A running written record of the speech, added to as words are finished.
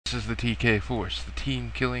This is the TK Force, the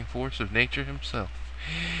team killing force of nature himself.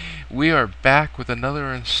 We are back with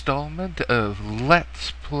another installment of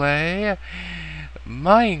Let's Play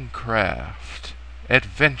Minecraft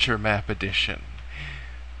Adventure Map Edition.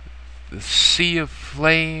 The Sea of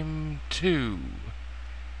Flame 2.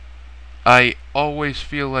 I always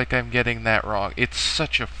feel like I'm getting that wrong. It's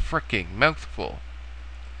such a fricking mouthful.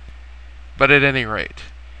 But at any rate,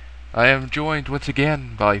 I am joined once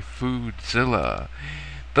again by Foodzilla,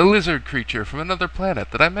 the lizard creature from another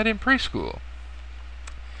planet that I met in preschool.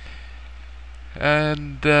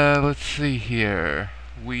 And let's see here.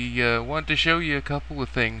 We want to show you a couple of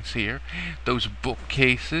things here. Those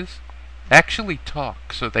bookcases actually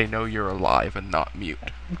talk so they know you're alive and not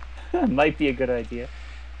mute. Might be a good idea.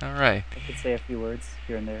 Alright. I could say a few words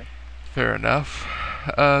here and there. Fair enough.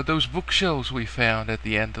 Those bookshelves we found at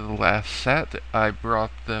the end of the last set, I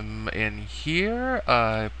brought them in here.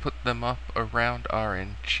 I put them up around our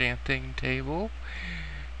enchanting table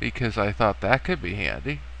because I thought that could be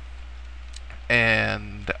handy.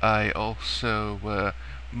 And I also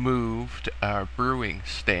moved our brewing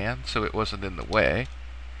stand so it wasn't in the way.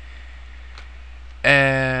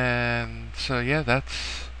 And so yeah,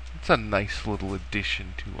 that's a nice little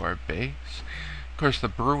addition to our base. Of course, the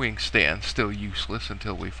brewing stand's still useless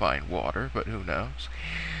until we find water, but who knows.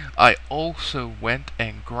 I also went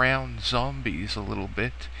and ground zombies a little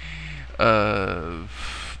bit.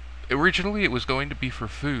 Originally it was going to be for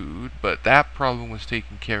food, but that problem was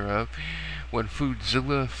taken care of when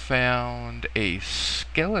Foodzilla found a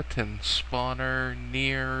skeleton spawner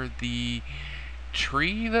near the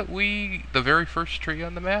tree that the very first tree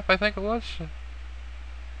on the map, I think it was.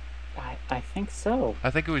 I think so. I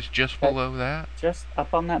think it was just below that. Just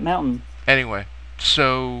up on that mountain. Anyway,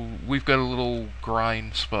 so we've got a little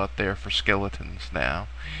grind spot there for skeletons now,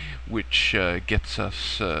 which gets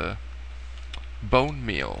us bone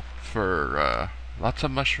meal for lots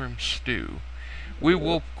of mushroom stew. We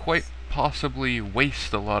will quite possibly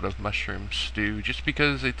waste a lot of mushroom stew just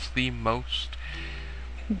because it's the most,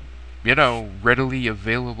 readily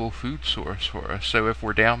available food source for us. So if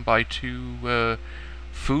we're down by 2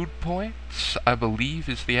 food points, I believe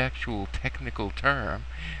is the actual technical term,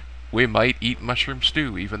 we might eat mushroom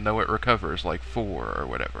stew even though it recovers like 4 or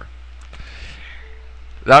whatever.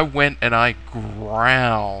 I went and I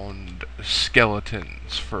ground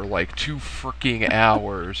skeletons for like 2 freaking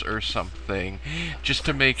hours or something just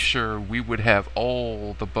to make sure we would have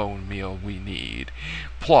all the bone meal we need.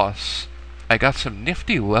 Plus, I got some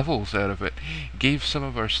nifty levels out of it. Gave some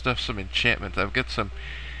of our stuff some enchantments. I've got some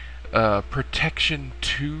Protection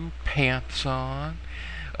 2 pants on,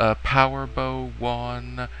 Power Bow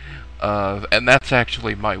 1, and that's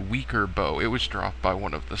actually my weaker bow. It was dropped by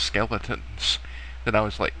one of the skeletons. Then I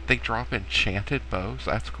was like, they drop enchanted bows?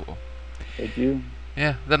 That's cool. They do.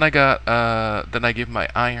 Yeah, then I give my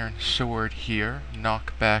iron sword here,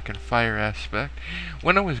 knockback and fire aspect.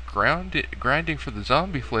 When I was grinding for the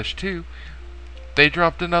zombie flesh too, they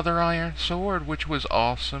dropped another iron sword, which was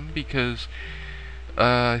awesome because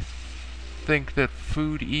I think that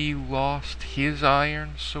Food E lost his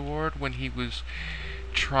iron sword when he was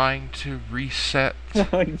trying to reset.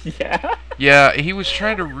 Yeah? Yeah, he was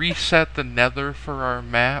trying to reset the nether for our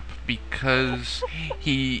map because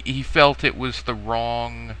he felt it was the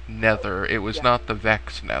wrong nether. It was not the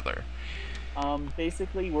Vechz nether.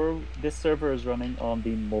 Basically, this server is running on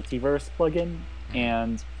the multiverse plugin,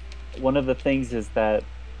 and one of the things is that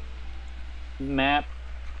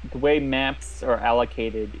the way maps are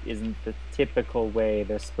allocated isn't the typical way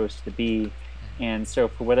they're supposed to be, and so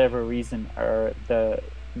for whatever reason the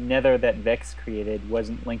nether that Vechz created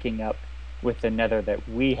wasn't linking up with the nether that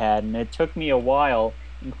we had, and it took me a while,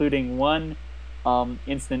 including one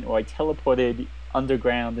instant where I teleported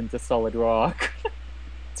underground into solid rock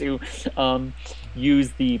to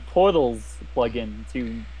use the portals plugin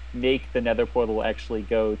to make the nether portal actually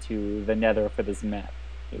go to the nether for this map.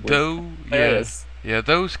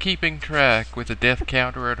 Those keeping track with a death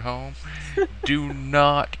counter at home, do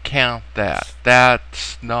not count that.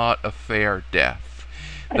 That's not a fair death.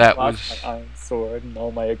 I lost my iron sword and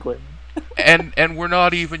all my equipment. and we're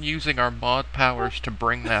not even using our mod powers to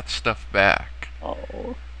bring that stuff back.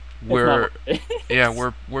 Oh. We're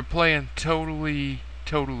playing totally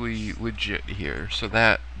legit here, so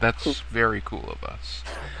that's very cool of us.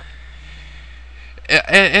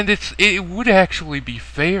 And it would actually be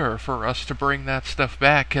fair for us to bring that stuff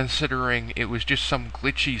back, considering it was just some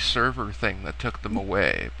glitchy server thing that took them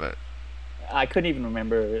away, but I couldn't even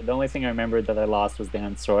remember. The only thing I remembered that I lost was the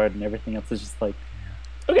iron sword, and everything else is just like,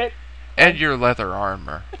 okay. And your leather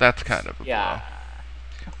armor. That's kind of a blow.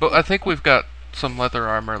 But I think we've got some leather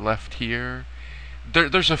armor left here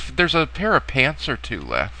there's a pair of pants or two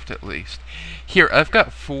left at least. Here, I've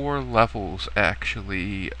got 4 levels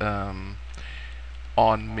actually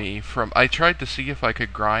on me from. I tried to see if I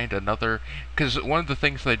could grind another, because one of the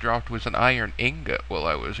things they dropped was an iron ingot while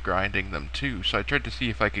I was grinding them too. So I tried to see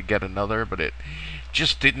if I could get another, but it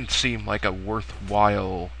just didn't seem like a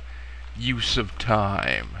worthwhile use of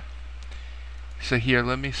time. So here,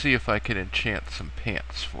 let me see if I can enchant some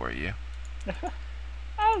pants for you.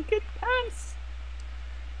 Oh, good pants!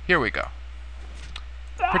 Here we go.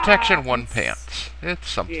 Protection 1 pants. It's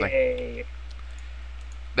something. Yay.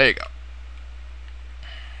 There you go.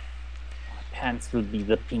 Pants will be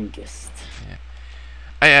the pinkest. Yeah.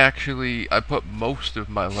 I put most of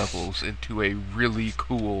my levels into a really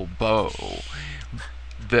cool bow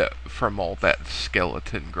from all that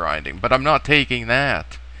skeleton grinding, but I'm not taking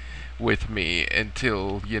that with me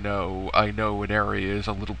until, you know, I know an area is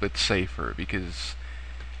a little bit safer, because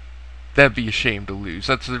that'd be a shame to lose.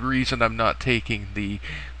 That's the reason I'm not taking the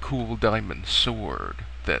cool diamond sword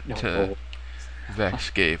that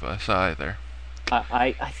Vechz gave us either.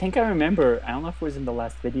 I think I remember, I don't know if it was in the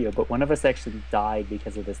last video, but one of us actually died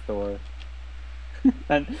because of this door.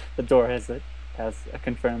 And the door has a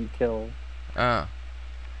confirmed kill. Ah.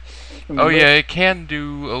 Remember? Oh yeah, it can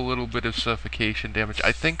do a little bit of suffocation damage.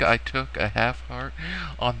 I think I took a half heart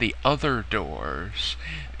on the other doors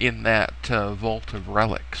in that Vault of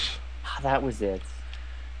Relics. That was it.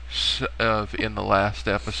 In the last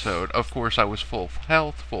episode. Of course, I was full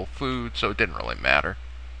health, full food, so it didn't really matter.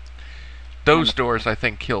 Those doors, I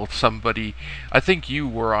think, killed somebody. I think you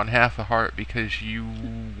were on half a heart because you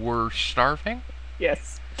were starving?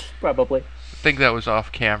 Yes, probably. I think that was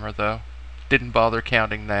off camera, though. Didn't bother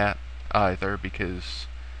counting that either, because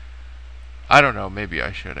I don't know, maybe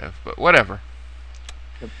I should have, but whatever.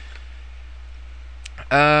 Yep.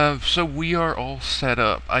 So we are all set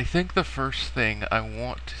up. I think the first thing I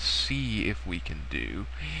want to see if we can do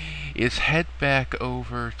is head back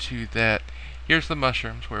over to that. Here's the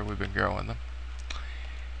mushrooms where we've been growing them.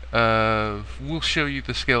 We'll show you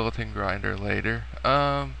the skeleton grinder later.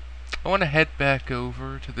 I want to head back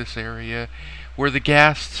over to this area where the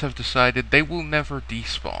ghasts have decided they will never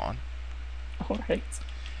despawn. Alright.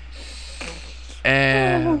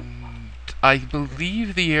 And I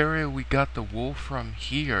believe the area we got the wool from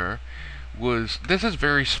here was... This is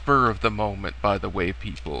very spur of the moment, by the way,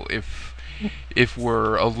 people, if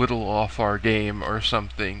we're a little off our game or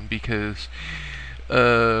something, because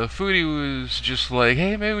Foodie was just like,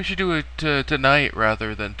 hey, maybe we should do it tonight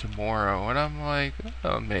rather than tomorrow. And I'm like,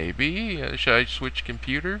 oh, maybe. Should I switch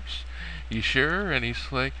computers? You sure? And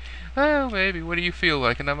he's like, oh, maybe. What do you feel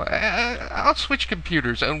like? And I'm like, I'll switch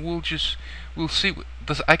computers and we'll see.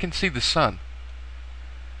 I can see the sun.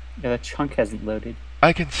 Yeah, the chunk hasn't loaded.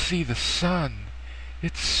 I can see the sun.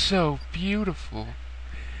 It's so beautiful.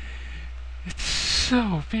 It's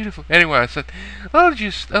so beautiful. Anyway, I said, I'll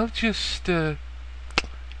just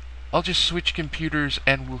switch computers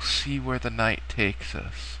and we'll see where the night takes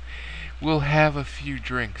us. We'll have a few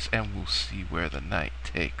drinks and we'll see where the night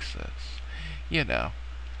takes us. You know.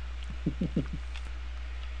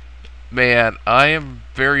 Man, I am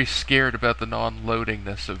very scared about the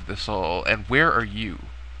non-loadingness of this all. And where are you?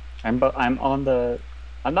 I'm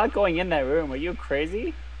not going in that room. Are you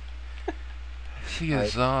crazy? See a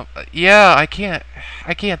zombie. Yeah, I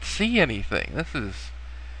can't see anything. This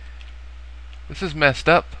is messed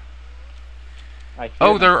up.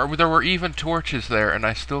 Oh, there were even torches there, and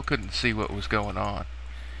I still couldn't see what was going on.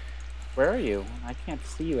 Where are you? I can't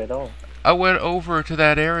see you at all. I went over to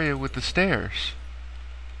that area with the stairs.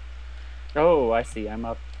 Oh, I see. I'm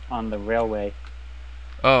up on the railway.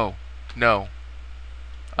 Oh, no.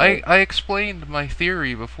 I explained my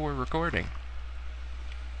theory before recording.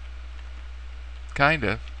 Kind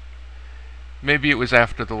of. Maybe it was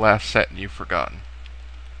after the last set and you've forgotten.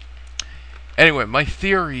 Anyway, my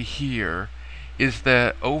theory here is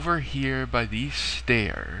that over here by these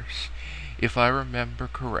stairs, if I remember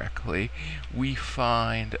correctly, we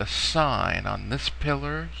find a sign on this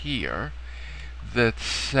pillar here that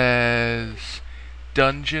says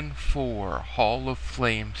Dungeon 4, Hall of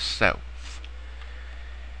Flames South.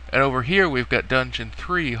 And over here we've got Dungeon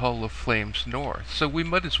 3, Hall of Flames North. So we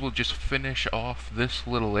might as well just finish off this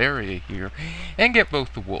little area here and get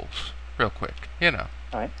both the wolves real quick, you know.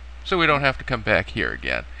 Alright. So we don't have to come back here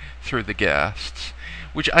again through the ghasts.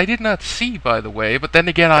 Which I did not see, by the way, but then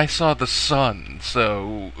again I saw the sun,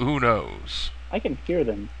 so who knows. I can hear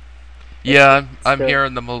them. Yeah, I'm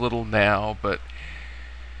hearing them a little now, but...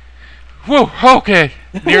 Whoa, okay!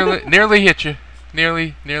 Nearly hit you.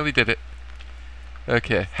 Nearly did it.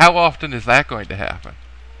 Okay, how often is that going to happen?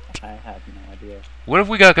 I have no idea. What have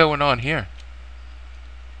we got going on here?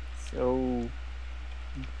 Oh,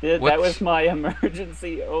 that was What's my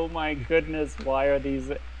emergency. Oh my goodness, why are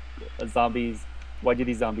these zombies? Why do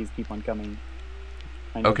these zombies keep on coming?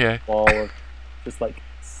 Kind of okay? wall of just like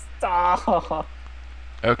stop.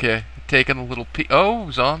 Okay, taking a little peek.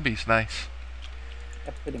 Oh, zombies, nice.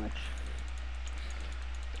 Yeah, pretty much.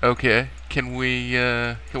 Okay, can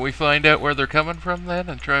we find out where they're coming from then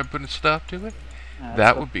and try and put a stop to it? That's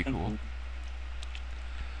That what would be I'm cool. thinking.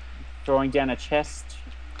 Throwing down a chest,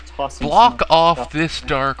 tossing some Block of the off stuff. this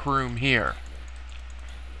dark room here.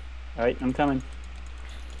 All right, I'm coming.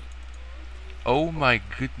 Oh my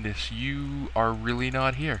goodness, you are really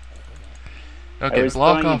not here. I Okay, was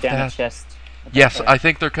block throwing you off down a that. chest. Yes, Sorry. I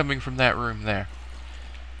think they're coming from that room there.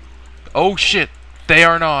 Oh shit, they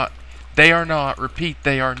are not. They are not. Repeat,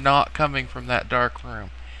 they are not coming from that dark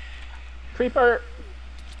room. Creeper.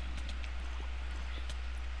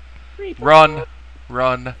 Creeper. Run.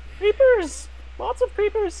 Run. Creepers. Lots of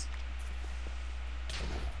creepers.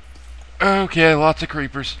 Okay, lots of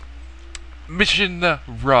creepers. Mission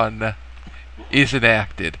run is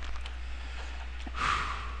enacted.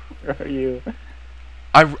 Where are you?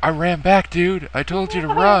 I ran back, dude. I told you to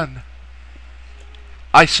run.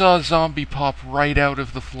 I saw a zombie pop right out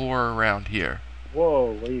of the floor around here.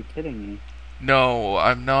 Whoa, are you kidding me? No,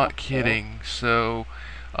 I'm not So, kidding. So,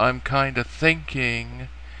 I'm kind of thinking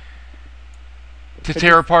it to could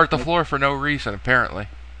tear be apart the like, floor for no reason, apparently.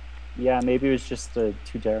 yeah, maybe it was just too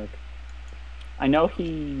dark. I know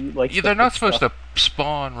he likes Yeah, to they're not put supposed stuff. to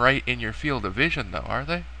spawn right in your field of vision, though, are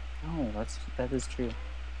they? No, that is true.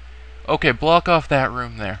 Okay, block off that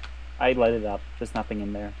room there. I light it up. There's nothing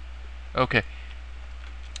in there. Okay.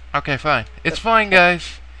 Okay, fine. It's That's fine,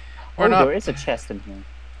 guys. We're Oh, not. there is a chest in here.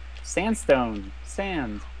 Sandstone.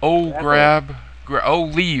 Sand. Oh, Grab it. Oh,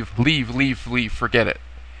 leave. Forget it.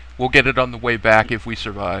 We'll get it on the way back if we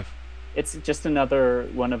survive. It's just another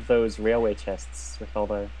one of those railway chests with all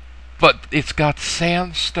the... But it's got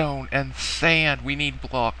sandstone and sand. We need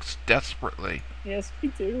blocks desperately. Yes, we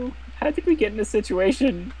do. How did we get in this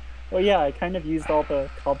situation? Oh yeah, I kind of used all the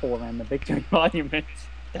cobble around the Victory Monument.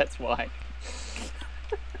 That's why.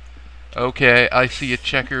 Okay, I see a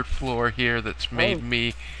checkered floor here that's made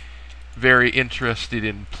me very interested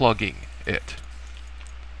in plugging it.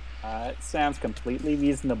 It sounds completely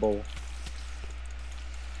reasonable.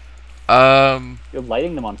 You're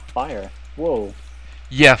lighting them on fire. Whoa.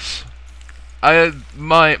 Yes.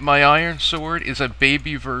 My iron sword is a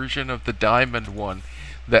baby version of the diamond one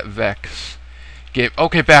that Vechz gave.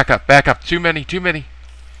 Okay, back up. Too many.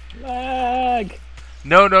 Lag!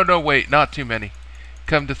 No, wait, not too many.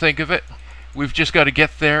 Come to think of it, we've just got to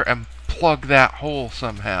get there and plug that hole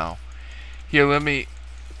somehow. Here, let me...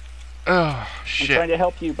 Oh, shit. I'm trying to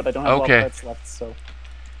help you, but I don't have a lot of parts left, so...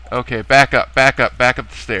 Okay, back up the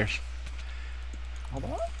stairs. Hold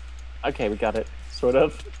on. Okay, we got it. Sort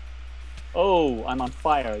of. Oh, I'm on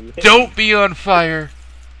fire. You hit Don't me. be on fire!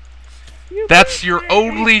 You That's hit your me.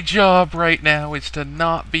 only job right now, is to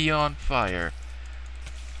not be on fire.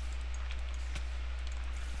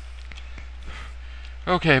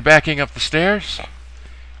 Okay, backing up the stairs.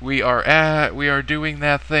 We are doing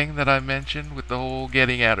that thing that I mentioned with the whole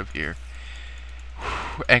getting out of here.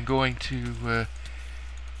 And going to,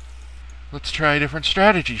 let's try a different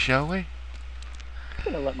strategy, shall we? I'm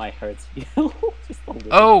gonna let my hearts heal. Just a little.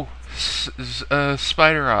 Oh,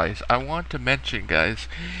 spider eyes. I want to mention, guys,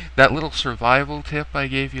 that little survival tip I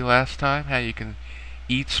gave you last time, how you can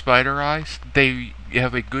eat spider eyes. They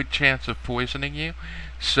have a good chance of poisoning you,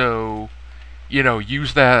 so, you know,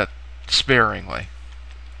 use that sparingly.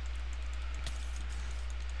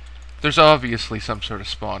 There's obviously some sort of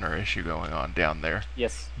spawner issue going on down there.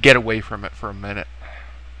 Yes. Get away from it for a minute.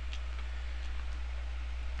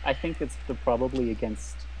 I think it's probably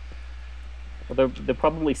against... Well, they're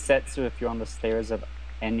probably set so if you're on the stairs at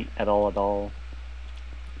all.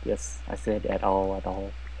 Yes, I said at all. At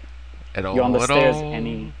all, You're on the at stairs all.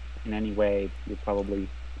 in any way, you're probably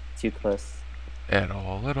too close. At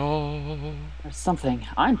all. There's something.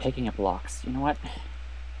 I'm picking up blocks. You know what?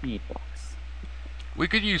 I need blocks. We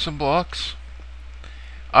could use some blocks.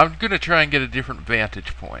 I'm gonna try and get a different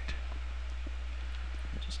vantage point.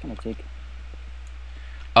 I'm just gonna take...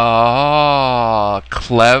 Ah,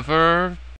 clever